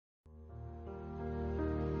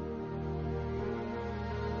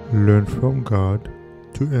Learn from God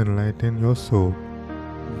to enlighten your soul.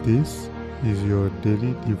 This is your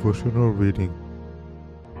daily devotional reading.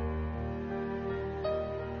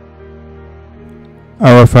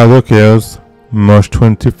 Our Father Cares, March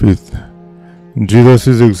 25th.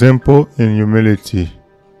 Jesus' example in humility.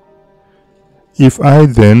 If I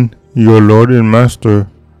then, your Lord and Master,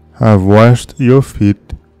 have washed your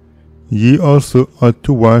feet, ye also ought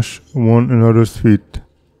to wash one another's feet.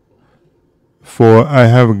 For I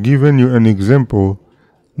have given you an example,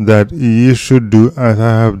 that ye should do as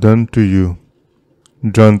I have done to you.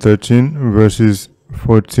 John 13, verses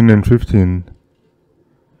 14 and 15.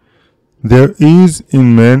 There is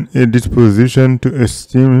in man a disposition to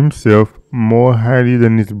esteem himself more highly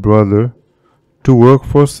than his brother, to work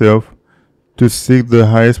for self, to seek the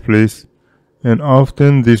highest place, and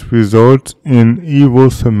often this results in evil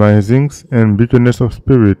surmisings and bitterness of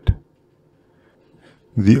spirit.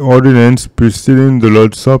 The ordinance preceding the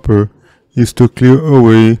Lord's Supper is to clear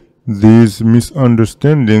away these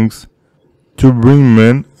misunderstandings, to bring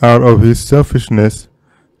man out of his selfishness,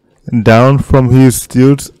 down from his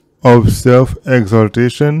stilts of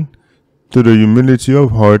self-exaltation to the humility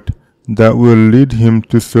of heart that will lead him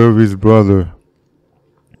to serve his brother.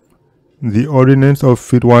 The ordinance of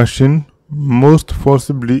feet washing most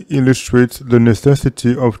forcibly illustrates the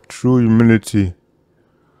necessity of true humility.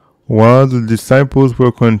 While the disciples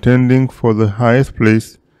were contending for the highest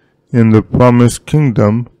place in the promised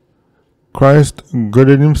kingdom, Christ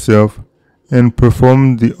girded himself and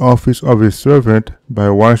performed the office of a servant by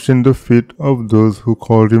washing the feet of those who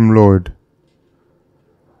called him Lord.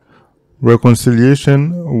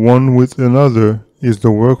 Reconciliation one with another is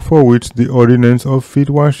the work for which the ordinance of feet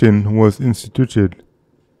washing was instituted.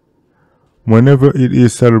 Whenever it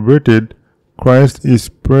is celebrated, Christ is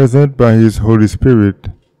present by his Holy Spirit.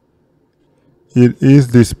 It is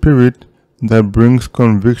the Spirit that brings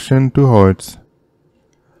conviction to hearts.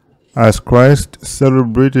 As Christ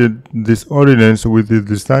celebrated this ordinance with his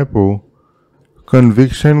disciple,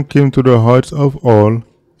 conviction came to the hearts of all,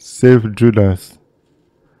 save Judas.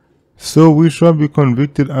 So we shall be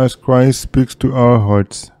convicted as Christ speaks to our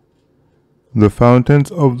hearts. The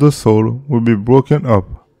fountains of the soul will be broken up.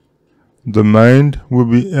 The mind will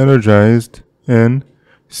be energized and,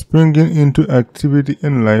 springing into activity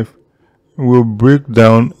and life, will break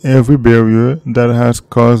down every barrier that has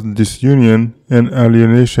caused disunion and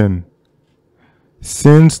alienation.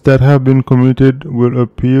 Sins that have been committed will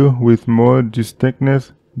appear with more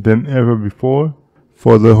distinctness than ever before,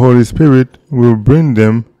 for the Holy Spirit will bring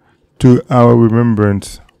them to our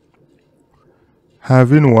remembrance.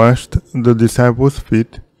 Having washed the disciples'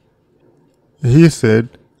 feet, he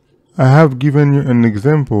said, I have given you an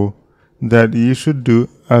example, that ye should do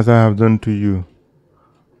as I have done to you.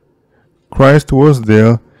 Christ was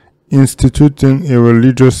there instituting a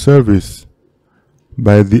religious service.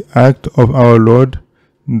 By the act of our Lord,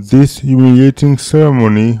 this humiliating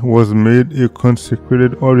ceremony was made a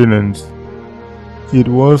consecrated ordinance. It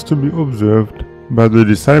was to be observed by the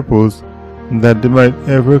disciples that they might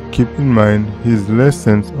ever keep in mind his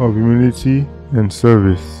lessons of humility and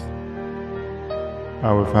service.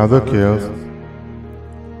 Our Father Cares,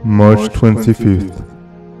 March 25th.